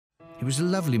It was a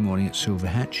lovely morning at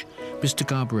Silverhatch. Mr.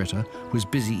 Carburettor was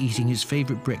busy eating his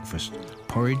favourite breakfast,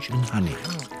 porridge and honey.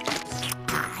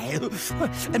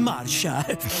 Marcia,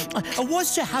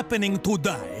 what's happening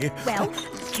today? Well,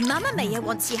 Mamma Mia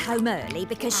wants you home early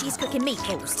because she's cooking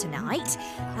meatballs tonight.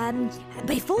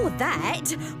 Before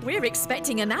that, we're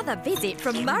expecting another visit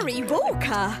from Murray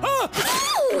Walker. Oh!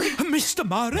 Mr.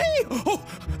 Murray? Oh,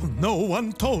 no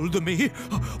one told me.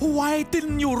 Why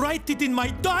didn't you write it in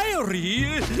my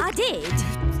diary? I did,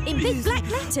 in big black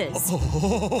letters.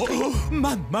 Oh,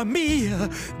 Mamma Mia!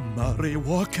 Murray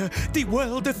Walker, the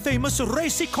world-famous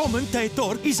racing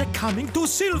commentator, is coming to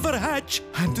Silverhatch,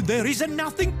 and there is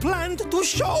nothing planned to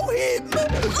show him.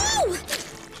 Oh!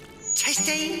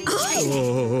 Testing.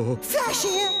 Oh. Flash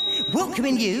here,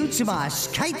 welcoming you to my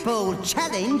skateboard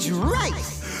challenge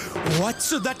race. What's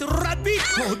that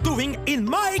rabbit doing in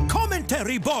my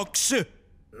commentary box?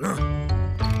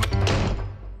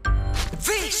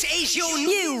 This is your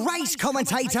new race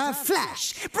commentator,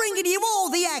 Flash, bringing you all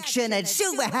the action at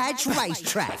Silverhatch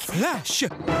Racetrack. Flash,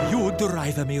 you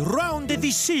drive me round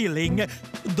the ceiling.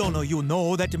 Don't you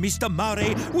know that Mr.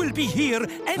 Murray will be here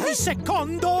any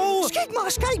secondo? Skid my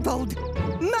skateboard.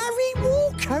 Murray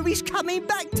Walker is coming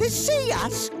back to see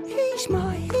us. He's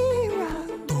my hero.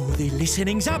 Do the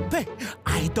listenings up.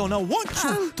 I don't want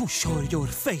you to show your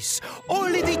face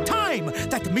only the time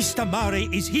that Mr. Murray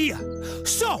is here.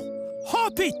 So,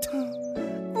 hop it!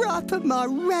 Right up my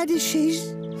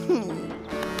radishes.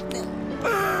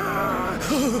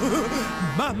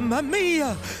 Mamma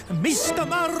mia! Mr.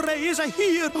 Murray is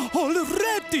here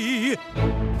already!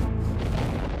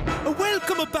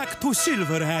 Welcome back to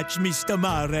Silverhatch, Mr.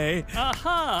 Murray.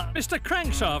 Aha! Mr.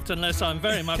 Crankshaft, unless I'm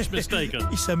very much mistaken.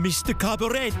 It's a Mr.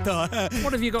 Carburettor.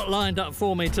 What have you got lined up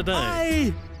for me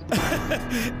today?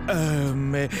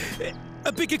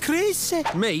 A big Chris?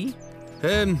 Me?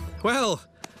 Well,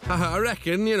 I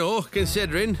reckon, you know,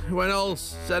 considering when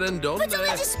all's said and done... Put on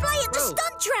a display at the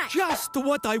stunt track! Just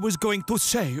what I was going to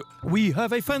say. We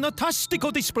have a fantastical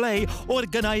display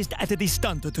organised at the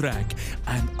stunt track,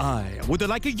 and I would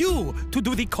like you to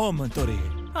do the commentary.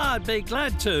 I'd be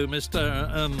glad to, Mr.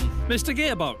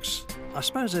 Gearbox. I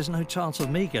suppose there's no chance of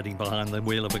me getting behind the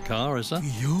wheel of a car, is there?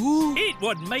 You? It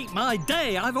would make my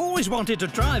day. I've always wanted to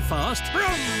drive fast.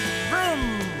 Vroom,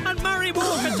 vroom. And Murray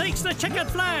Walker takes the checkered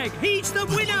flag. He's the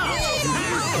winner.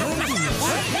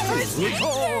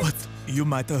 But you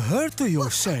might hurt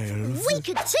yourself. We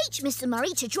could teach Mr.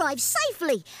 Murray to drive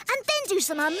safely and then do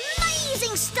some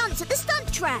amazing stunts at the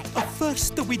stunt track.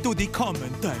 First we do the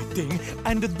commentating,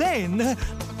 and then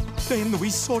we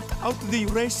sort out the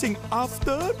racing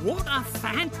after. What a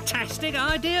fantastic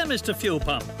idea, Mr. Fuel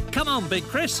Pump. Come on, Big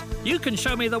Chris. You can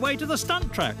show me the way to the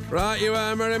stunt track. Right you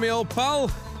are, Murray, me old pal.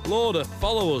 Loader,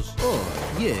 follow us. Oh,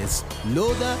 yes.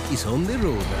 Loader is on the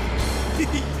road.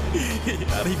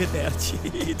 Arrivederci.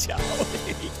 Ciao.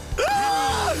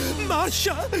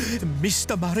 Marcia!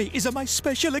 Mr. Murray is my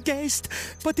special guest,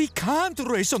 but he can't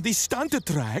race on the stunt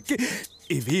track.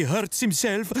 If he hurts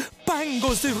himself, bang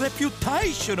goes the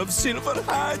reputation of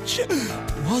Silverhatch.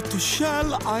 What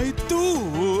shall I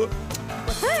do?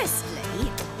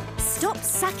 Firstly, stop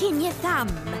sucking your thumb.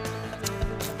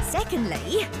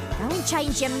 Secondly, go and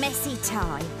change your messy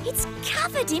tie. It's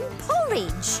covered in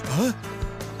porridge. Huh?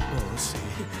 Oh, see.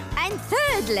 And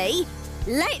thirdly,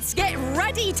 let's get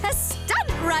ready to stunt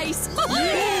race.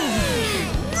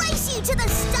 Race you to the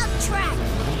stunt track.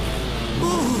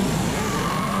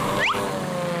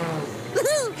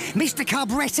 Mr.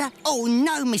 Carburettor? Oh,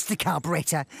 no, Mr.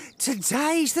 Carburettor.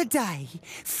 Today's the day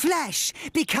Flash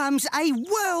becomes a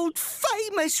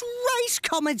world-famous race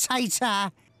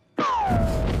commentator.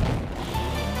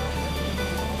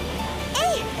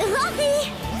 Hey,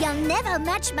 Roary! You'll never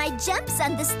match my jumps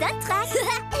on the stunt track.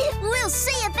 We'll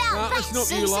see about Right, that,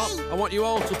 listen up, you lot. Susie. I want you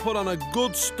all to put on a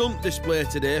good stunt display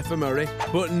today for Murray,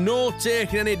 but no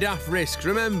taking any daft risks.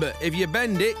 Remember, if you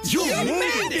bend it, You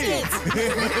made it!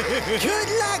 Good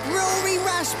luck, Roary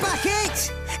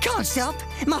Bucket. Can't stop.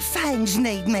 My fans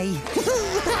need me.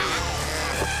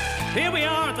 Here we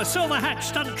are at the Silverhatch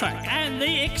stunt track, and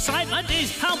the excitement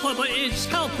is palpable.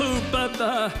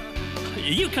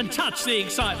 You can touch the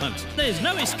excitement. There's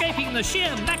no escaping the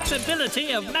sheer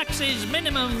maxability of Max's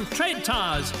minimum tread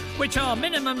tyres, which are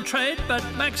minimum tread but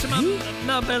maximum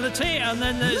nobility, and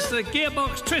then there's the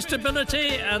gearbox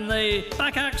twistability and the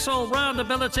back axle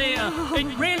roundability.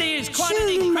 It really is quite an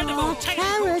incredible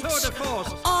technical tour de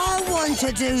force. I want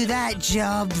to do that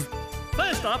job.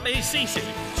 First up is Cece.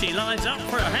 She lines up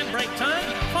for a handbrake turn,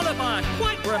 followed by a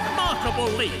quite remarkable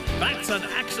leap. That's an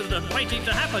accident waiting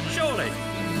to happen, surely.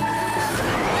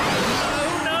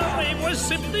 Oh no, it was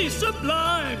simply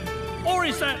sublime. Or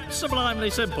is that sublimely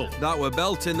simple? That were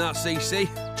belting, that, CC.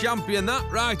 Champion that.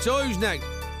 Right, who's next?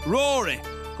 Roary.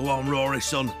 Go on, Roary,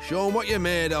 son. Show 'em what you're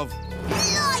made of.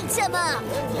 Light 'em up!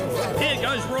 Here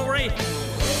goes Roary.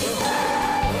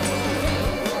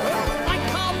 I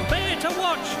can't bear to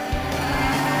watch.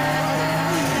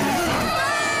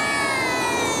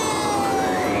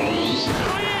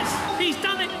 Oh, yes, he's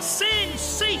done it.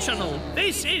 Sensational.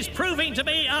 This is proving to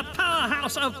be a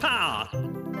powerhouse of power.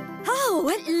 Oh,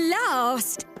 at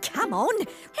last! Come on,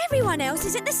 everyone else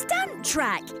is at the stunt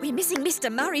track. We're missing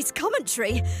Mr. Murray's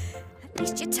commentary. At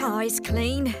least your tie's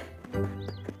clean.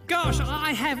 Gosh,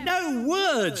 I have no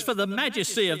words for the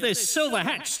majesty of this Silver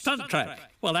Hatch stunt track.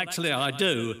 Well, actually, I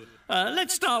do.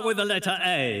 Let's start with the letter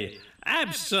A.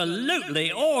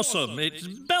 Absolutely awesome. It's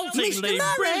beltingly Mr.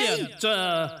 Murray! brilliant.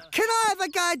 Can I have a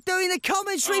go at doing the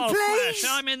commentary, please? Flash,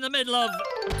 I'm in the middle of...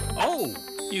 Oh,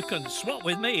 you can swap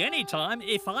with me anytime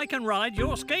if I can ride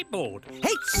your skateboard.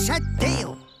 It's a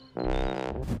deal.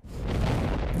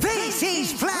 This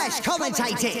is Flash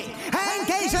commentating, and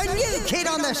there's a new kid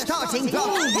on the starting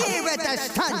block here at the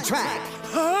stunt track.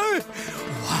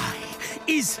 Why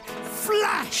is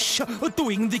Flash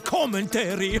doing the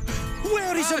commentary?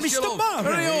 Where is Mr. Murray?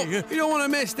 Hurry up. You don't want to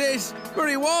miss this.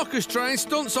 Murray Walker's trying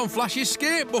stunts on Flash's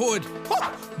skateboard.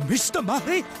 Oh, Mr.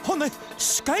 Murray on a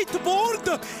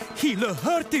skateboard? He'll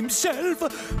hurt himself.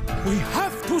 We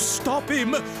have to stop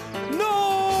him.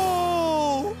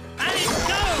 No! And it's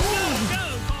go!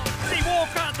 Murray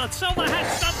Walker at the Silver Hat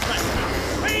stunt track.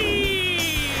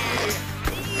 Whee!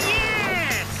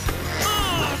 Yes!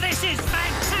 Oh, this is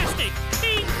fantastic!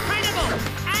 Incredible!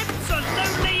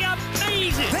 Absolutely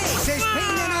amazing! This has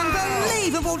been an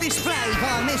unbelievable display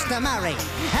by Mr. Murray.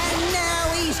 And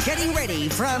now he's getting ready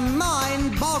for a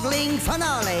mind-boggling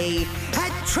finale. A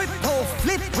triple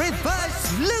flip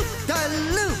reverse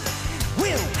loop-de-loop.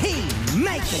 Will he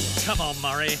make it? Come on,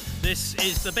 Murray. This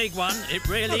is the big one. It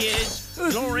really is.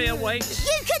 Glory awaits.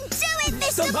 You can do it,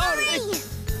 Mr. Murray!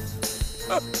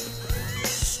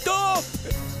 Stop!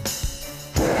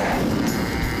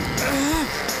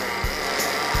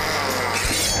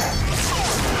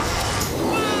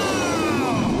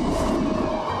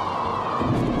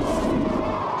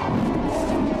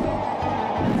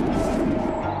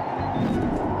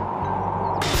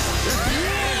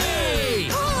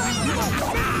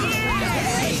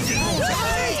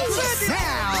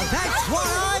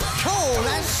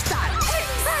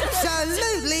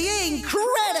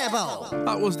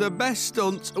 That was the best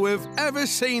stunt we've ever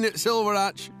seen at Silver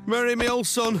Hatch. Murray, my old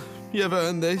son, you've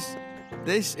earned this.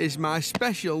 This is my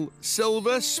special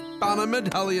silver spanner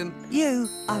medallion. You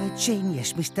are a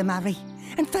genius, Mr. Murray.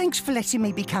 And thanks for letting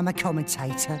me become a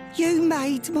commentator. You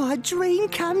made my dream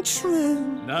come true.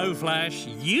 No, Flash,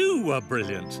 you were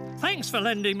brilliant. Thanks for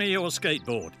lending me your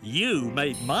skateboard. You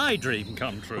made my dream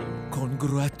come true.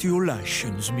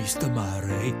 Congratulations, Mr.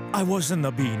 Murray. I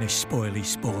wasn't being a spoily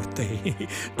sporty.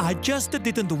 I just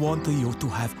didn't want you to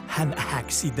have an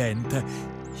accident.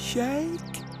 Shake?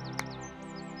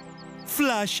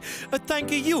 Flash,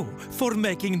 thank you for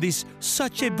making this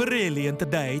such a brilliant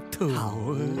day, too.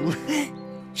 Oh.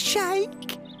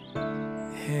 Shake?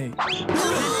 Hey.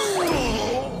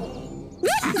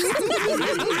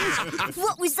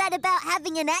 What was that about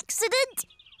having an accident?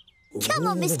 Come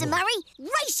on, Mr. Murray.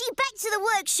 Race you back to the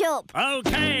workshop.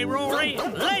 OK, Roary,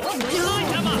 let's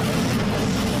light 'em up.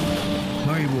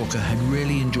 Murray Walker had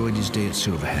really enjoyed his day at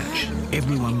Silver Hatch.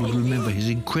 Everyone would remember his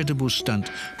incredible stunt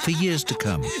for years to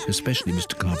come, especially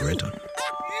Mr. Carburettor.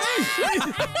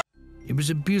 It was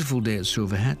a beautiful day at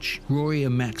Silver Hatch. Roary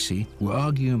and Maxi were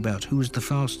arguing about who was the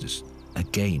fastest,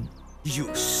 again.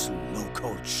 You slow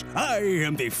coach. I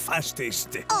am the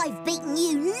fastest. I've beaten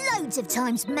you loads of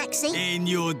times, Maxi. In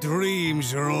your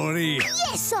dreams, Roary.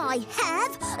 Yes, I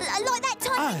have. Like that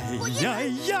time. Well, you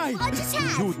know, I just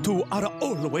have. You two are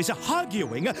always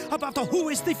arguing about who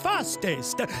is the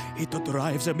fastest. It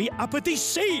drives me up the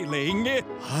ceiling.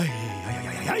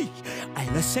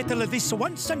 I'll settle this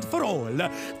once and for all.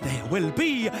 There will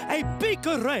be a big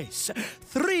race.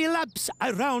 3 laps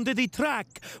around the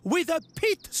track with a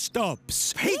pit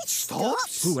stops. Pit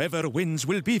stops? Whoever wins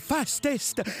will be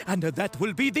fastest, and that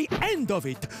will be the end of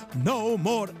it. No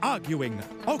more arguing,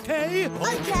 okay?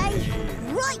 Okay,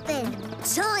 right then.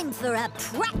 Time for a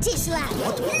practice lap.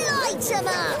 Light 'em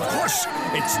up. Of course,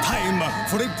 it's time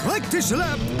for a practice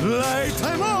lap. Light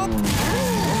 'em up.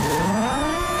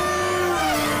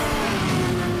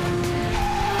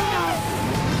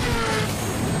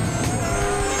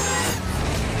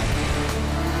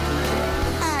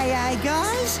 Hey,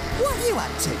 guys, what are you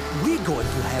up to? we're going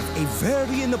to have a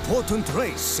very important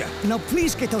race. Now,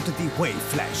 please get out of the way,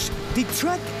 Flash. The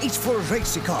track is for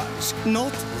race cars,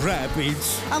 not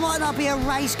rabbits. I might not be a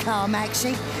race car,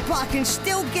 Maxi, but I can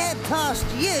still get past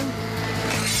you.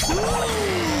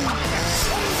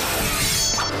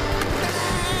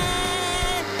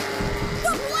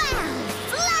 Wow!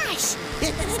 Flash!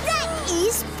 That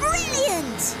is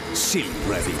brilliant! Silly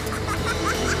rabbit.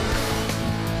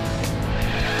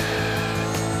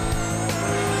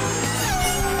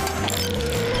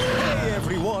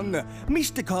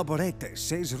 Mr. Carburettor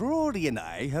says Roary and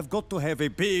I have got to have a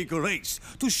big race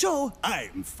to show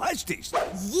I'm fastest.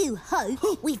 You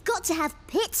hope. We've got to have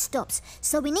pit stops,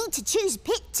 so we need to choose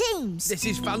pit teams. This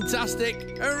is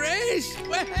fantastic. A race!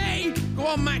 Hey! Go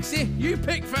on, Maxi. You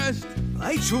pick first.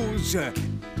 I choose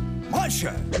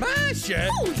Marsha. Marsha?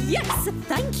 Oh, yes.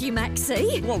 Thank you,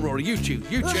 Maxi. Go on, Rory. You choose.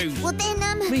 You choose. Well, then,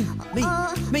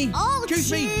 Me. I'll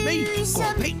choose me. Go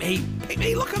on, pick me. Pick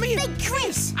me. Look at me. Big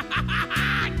Chris.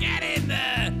 Get in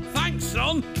there. Thanks,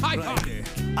 son. High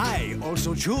five. I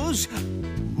also choose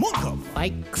Malcolm.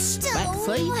 Thanks, Oh,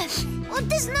 Maxi. well,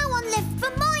 there's no one left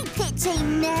for my pit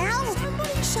team now.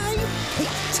 Somebody say pit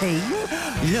team?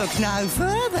 Look no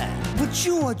further. But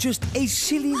you are just a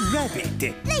silly rabbit.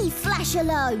 Leave Flash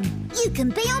alone. You can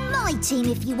be on my team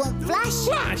if you want, Flash.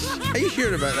 Flash? Are you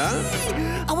sure about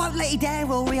that? I won't let you down,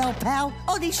 Rory, old pal.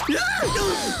 Honest.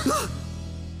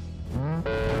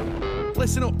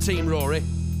 Listen up, Team Rory.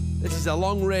 This is a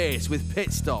long race with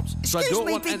pit stops. So I Excuse don't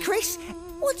me, want Big Chris.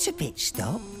 What's a pit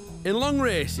stop? In long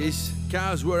races,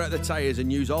 cars wear out the tyres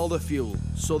and use all the fuel,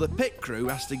 so the pit crew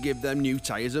has to give them new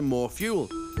tyres and more fuel.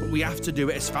 But we have to do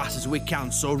it as fast as we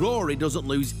can, so Rory doesn't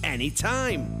lose any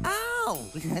time. Oh,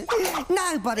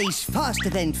 nobody's faster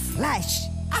than Flash.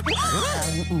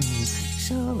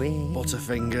 Sorry.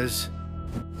 Butterfingers.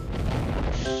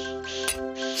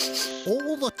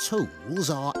 All the tools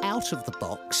are out of the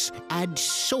box and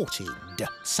sorted,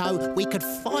 so we could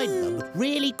find them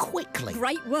really quickly.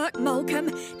 Great work,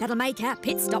 Malcolm. That'll make our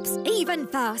pit stops even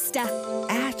faster.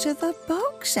 Out of the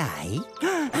box, eh?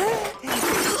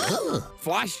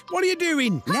 Flash, what are you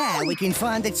doing? Now we can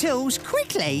find the tools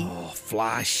quickly. Oh,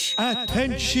 Flash.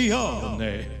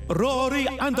 Attenzione! Roary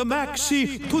and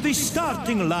Maxi to the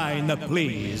starting line,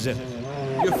 please.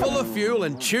 You're full of fuel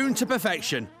and tuned to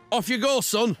perfection. Off you go,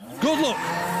 son. Good luck.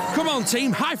 Come on,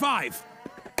 team. High five.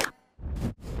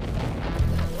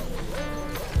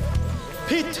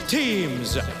 Pit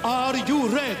teams, are you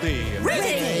ready?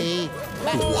 Ready?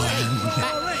 1,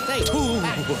 2, 3, 4,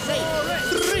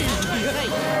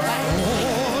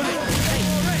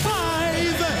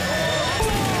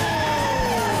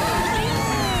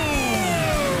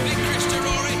 5. Big Christo,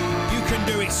 Rory. You can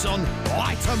do it, son.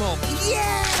 Light them up.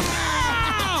 Yeah!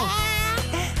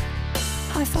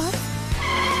 High five.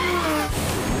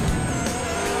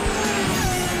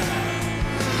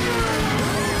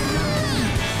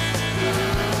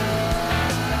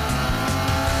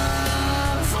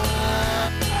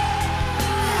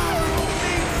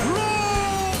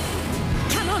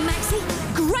 Come on, Maxi.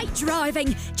 Great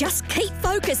driving. Just keep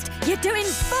focused. You're doing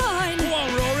fine. Come on,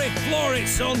 Rory. Floor it,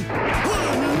 son.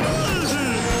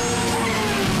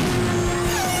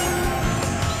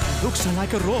 Looks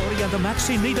like Roary and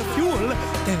Maxi need a fuel.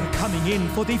 They're coming in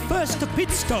for the first pit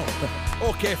stop.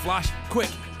 OK, Flash. Quick,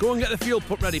 go and get the fuel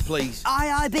pump ready, please.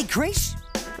 Aye, aye, Big Chris.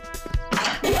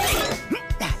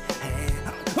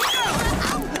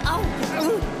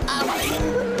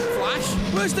 Flash,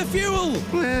 where's the fuel?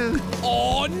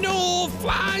 Oh, no,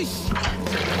 Flash.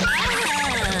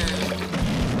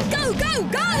 Go, go,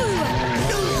 go!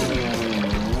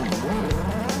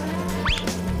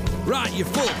 Right, you're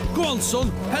full. Go on,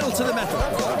 son. Pedal to the metal.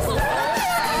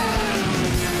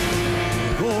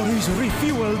 Roary's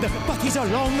refueled, but he's a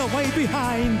long way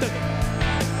behind.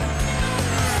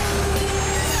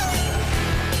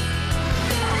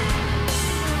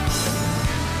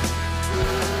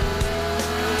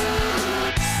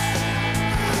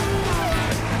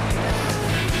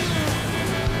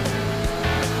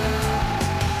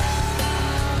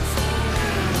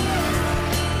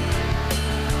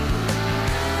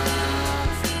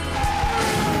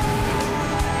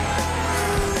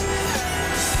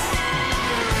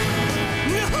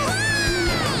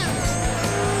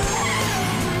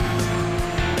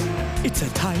 It's a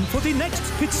time for the next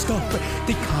pit stop.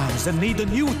 The cars need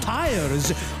new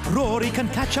tires. Roary can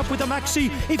catch up with the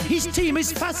Maxi if his team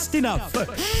is fast enough.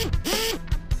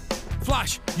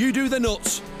 Flash, you do the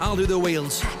nuts. I'll do the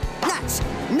wheels. Nuts.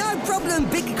 No problem,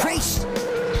 Big Chris.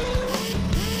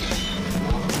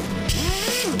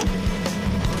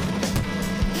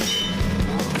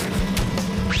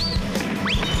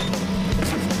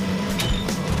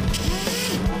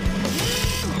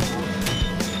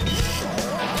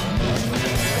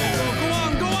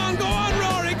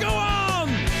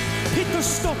 the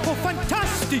stoppo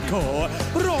fantastico!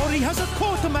 Roary has a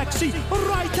quarter, Maxi,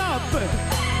 right up!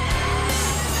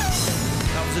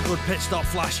 That was a good pit stop,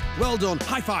 Flash. Well done.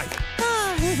 High five.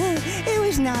 It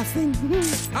was nothing.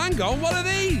 Hang on, what are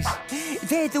these?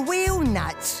 They're the wheel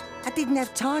nuts. I didn't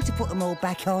have time to put them all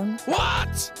back on.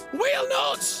 What? Wheel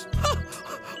nuts?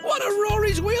 One of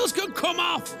Roary's wheels could come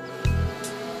off.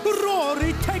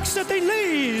 Roary takes the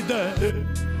lead!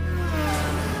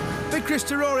 Big Chris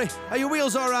to Roary. Are your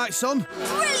wheels all right, son?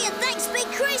 Brilliant, thanks, Big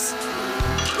Chris.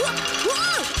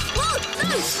 Whoa!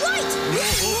 No, wait!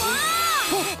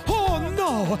 Oh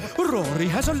no! Roary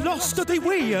has lost the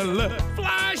wheel!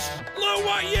 Flash, look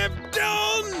what you've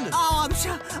done! Oh,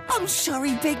 I'm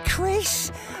sorry, Big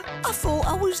Chris. I thought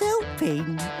I was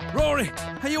helping. Roary,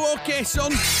 are you okay,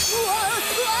 son? I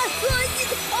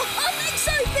think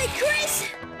so, Big Chris.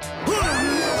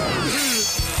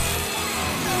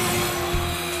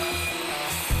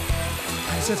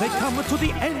 As they come to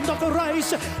the end of the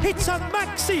race, it's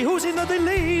Maxi who's in the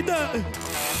lead!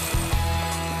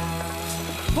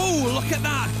 Oh, look at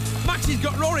that! Maxi's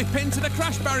got Roary pinned to the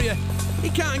crash barrier. He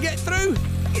can't get through.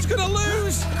 He's going to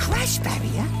lose. Crash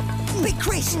barrier? Big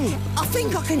Chris, I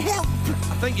think I can help.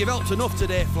 I think you've helped enough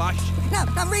today, Flash. No,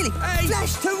 really. Hey.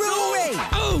 Flash to Roary. No.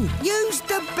 Oh! Use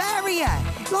the barrier,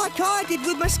 like I did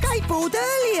with my skateboard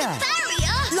earlier.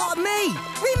 Barrier? Like me,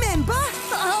 remember?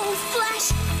 Oh,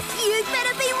 Flash, you'd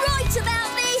better be right about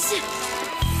this.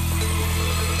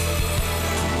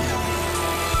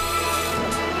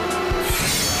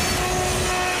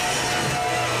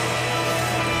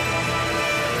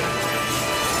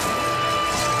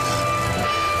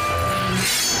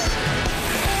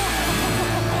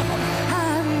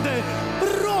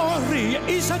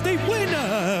 Is the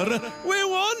winner! We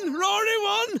won! Roary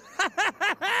won!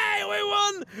 We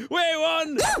won! We won!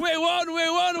 We won! We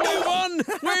won! We won!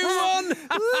 We won!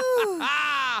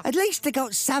 At least I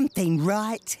got something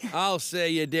right. I'll say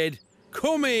you did.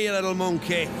 Come here, you little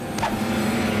monkey.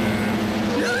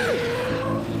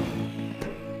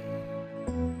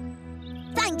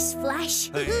 Thanks,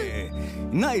 Flash.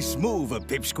 Nice move,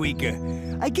 Pipsqueak.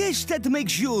 I guess that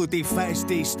makes you the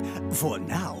fastest for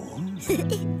now.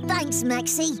 Thanks,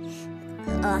 Maxi.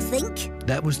 I think.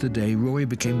 That was the day Roary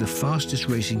became the fastest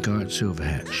racing car at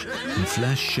Silverhatch, and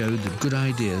Flash showed that good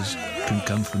ideas can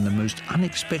come from the most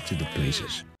unexpected of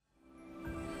places.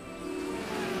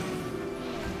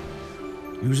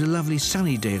 It was a lovely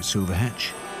sunny day at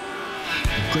Silverhatch.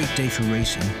 A great day for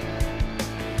racing,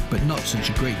 but not such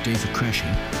a great day for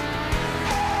crashing.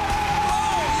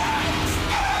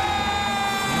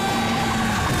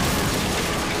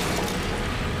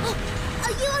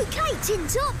 Tin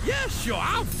Top? Yeah, sure.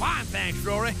 I'm fine, thanks,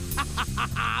 Roary.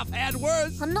 I've had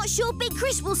worse. I'm not sure Big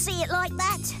Chris will see it like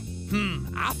that.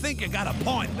 I think you got a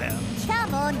point there.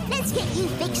 Come on, let's get you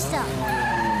fixed up.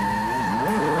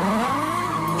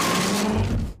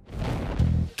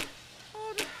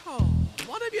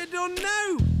 What have you done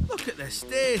now? Look at the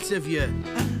state of you.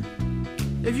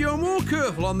 If you were more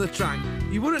careful on the track,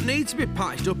 you wouldn't need to be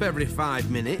patched up every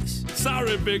 5 minutes.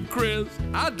 Sorry, Big Chris.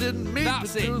 I didn't mean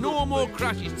That's it. No more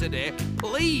crashes today.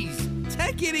 Please,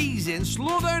 take it easy and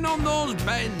slow down on those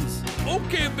bends.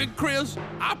 Okay, Big Chris.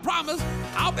 I promise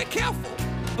I'll be careful.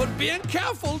 But being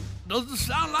careful doesn't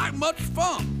sound like much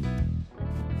fun.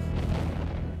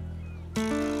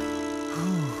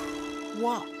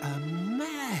 What a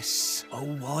mess.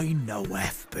 Oh, I know,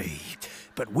 FB.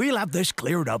 But we'll have this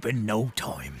cleared up in no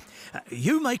time.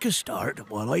 You make a start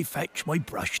while I fetch my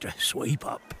brush to sweep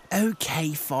up.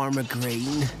 OK, Farmer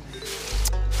Green.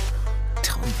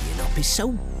 Tidying up is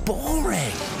so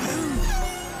boring.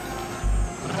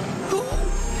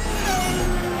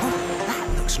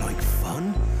 That looks like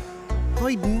fun.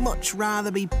 I'd much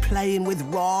rather be playing with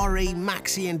Roary,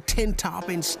 Maxi and Tin Top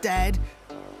instead.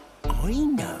 I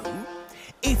know.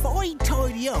 If I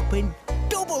tidy up in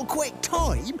double quick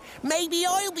time, maybe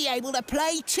I'll be able to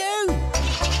play too.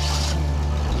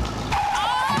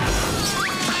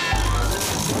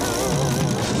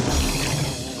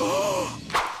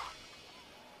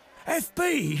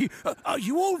 FB, are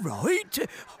you all right?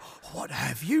 What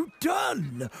have you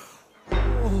done?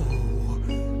 Oh,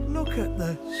 look at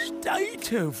the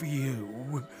state of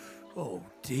you. Oh,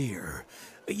 dear.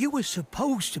 You were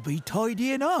supposed to be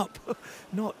tidying up,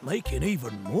 not making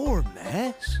even more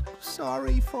mess.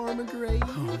 Sorry, Farmer Green.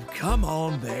 Oh, come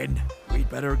on, then. We'd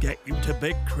better get you to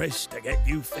Big Chris to get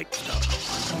you fixed up.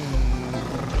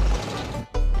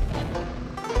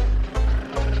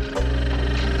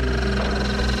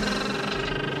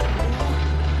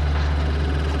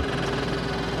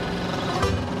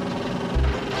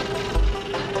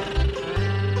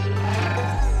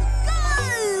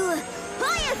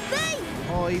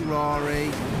 Bye, Roary.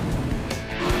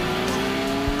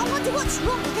 I wonder what's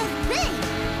wrong with FB.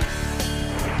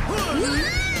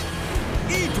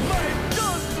 Eat my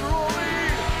dust,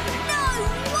 Roary! No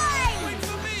way!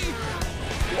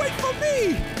 Wait for me!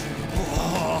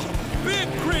 Oh, Big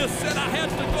Chris said I had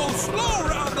to go slow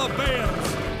round the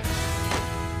bends.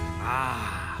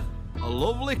 Ah, a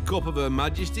lovely cup of Her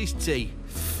Majesty's tea.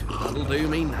 That'll do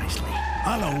me nicely.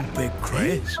 Hello, Big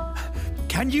Chris.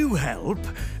 Can you help?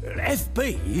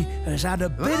 FB has had a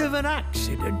bit of an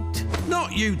accident.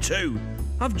 Not you two.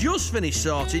 I've just finished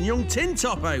sorting young Tin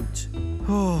Top out.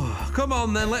 Oh, come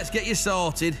on then, let's get you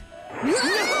sorted.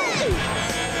 Yes!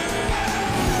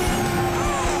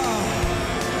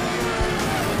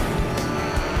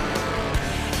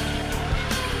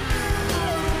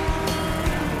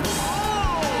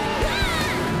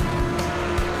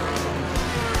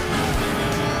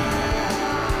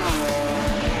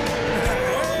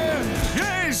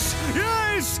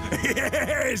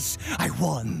 I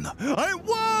won! I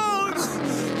won!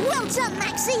 Well done,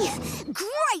 Maxi.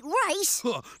 Great race.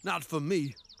 Not for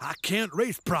me. I can't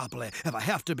race properly if I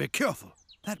have to be careful.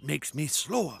 That makes me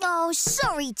slower. Oh,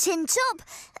 sorry, Tin Top.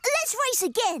 Let's race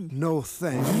again. No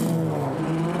thanks.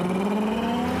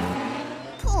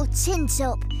 Poor Tin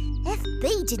Top.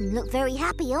 FB didn't look very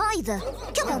happy either.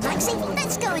 Come on, Maxi,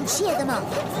 let's go and cheer them up.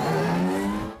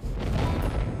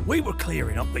 We were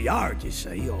clearing up the yard, you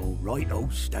see. Oh, right,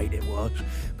 old state it was.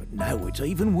 But now it's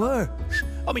even worse.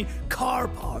 I mean, car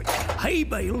parts, hay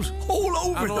bales, all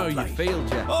over the place. I know you feel,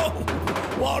 Jeff. Oh,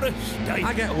 what a state.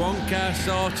 I get one car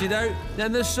sorted out,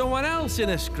 then there's someone else in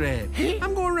a scrape.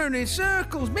 I'm going round in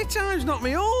circles. My time's not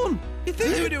my own. You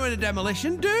think you were doing a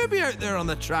demolition derby out there on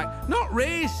the track, not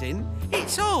racing.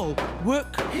 It's all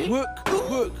work, work,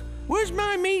 work. Where's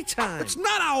my me time? It's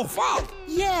not our fault.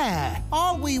 Yeah,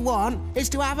 all we want is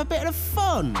to have a bit of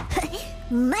fun.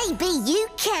 Maybe you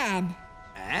can.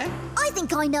 Eh? I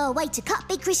think I know a way to cut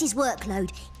Big Chris's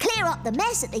workload, clear up the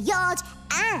mess at the yard,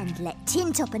 and let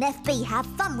Tin Top and FB have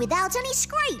fun without any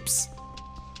scrapes.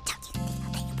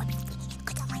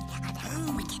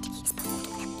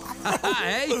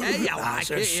 Hey, I like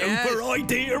That's a it, super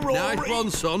idea, Roary. Nice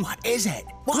one, son. What is it?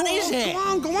 What is it?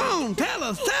 Go on, tell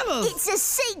us. It's a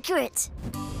secret.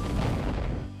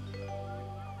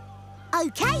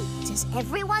 OK, does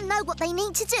everyone know what they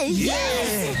need to do?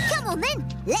 Yes! Come on then,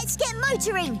 let's get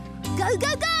motoring. Go,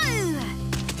 go, go!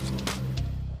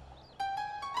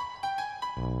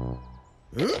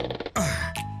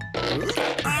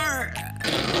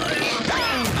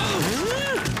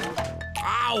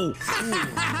 Ow!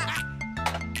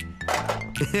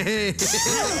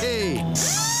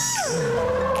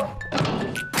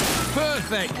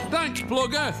 Perfect. Thanks,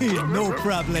 Plugger. No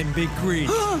problem, Big Chris.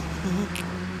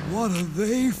 What are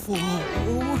they for?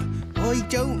 Oh, I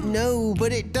don't know,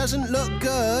 but it doesn't look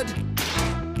good.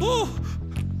 Oh!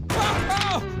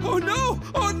 Oh no!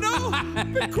 Oh no!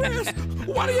 Big Chris,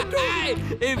 what are you doing? Hey,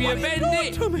 if you mend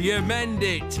it, you mend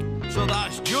it. So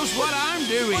that's just what I'm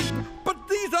doing. But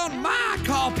these aren't my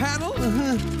car panels.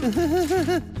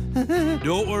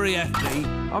 Don't worry, FD.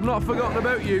 I've not forgotten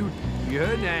about you.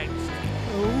 You're next.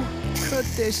 Oh, could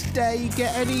this day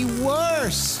get any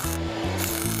worse?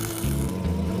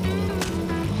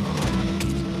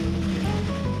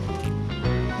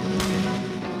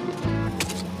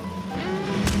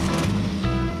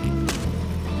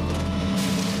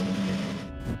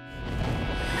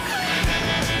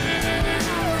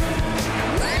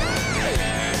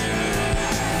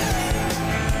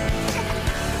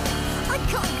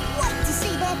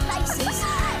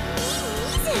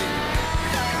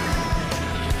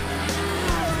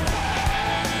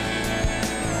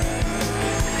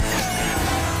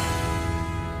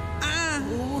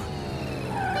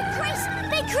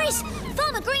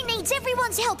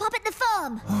 Help up at the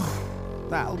farm.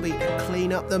 That'll be to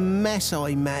clean up the mess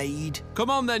I made. Come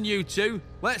on then, you two.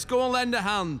 Let's go and lend a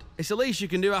hand. It's the least you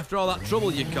can do after all that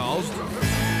trouble you caused.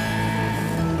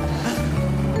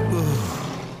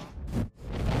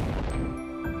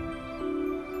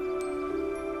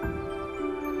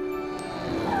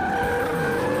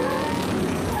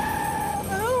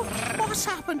 Oh, what's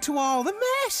happened to all the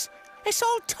mess? It's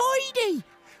all tidy.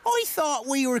 I thought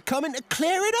we were coming to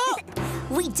clear it up.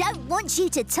 We don't want you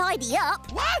to tidy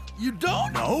up. What? You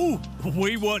don't? No,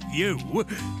 we want you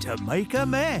to make a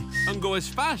mess. And go as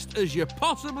fast as you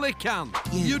possibly can.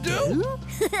 You do?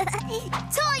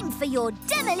 Time for your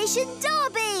demolition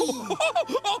derby. Oh,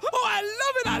 I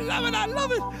love it, I love it, I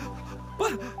love it.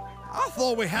 But I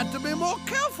thought we had to be more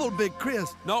careful, Big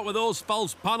Chris. Not with those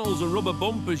false panels and rubber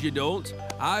bumpers, you don't.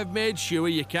 I've made sure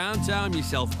you can't harm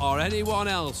yourself or anyone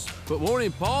else. But more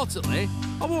importantly,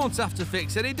 I won't have to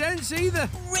fix any dents either.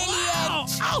 Brilliant! Wow.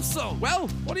 Also, well,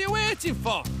 what are you waiting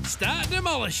for? Start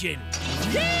demolishing.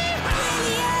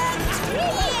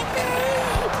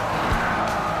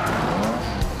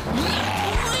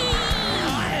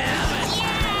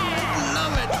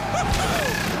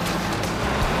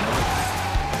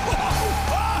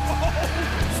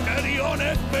 Steady on,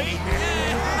 FB.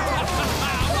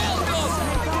 Well done.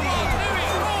 Come on, do it.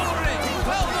 Go for it.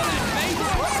 Well done,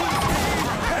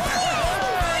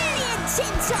 Brilliant,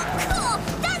 Tin Top! Oh,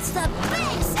 that's the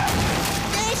best!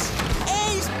 This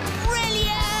is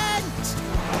brilliant!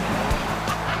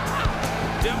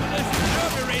 Demolition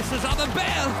derby races are the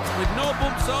best, with no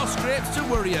bumps or scrapes to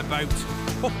worry about.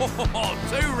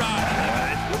 Too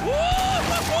right.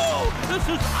 This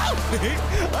is...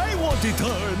 I want it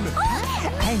turn.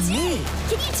 And me.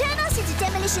 Can you turn us into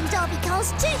Demolition Derby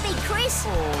cars too, Big Chris?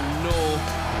 Oh, no.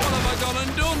 What have I gone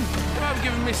and done? I've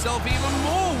given myself even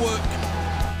more work.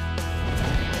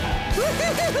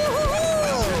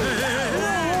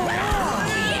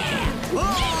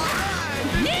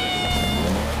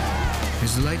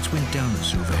 As the lights went down at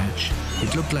Silverhatch,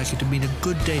 it looked like it had been a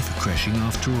good day for crashing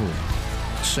after all.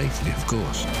 Safely, of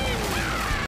course.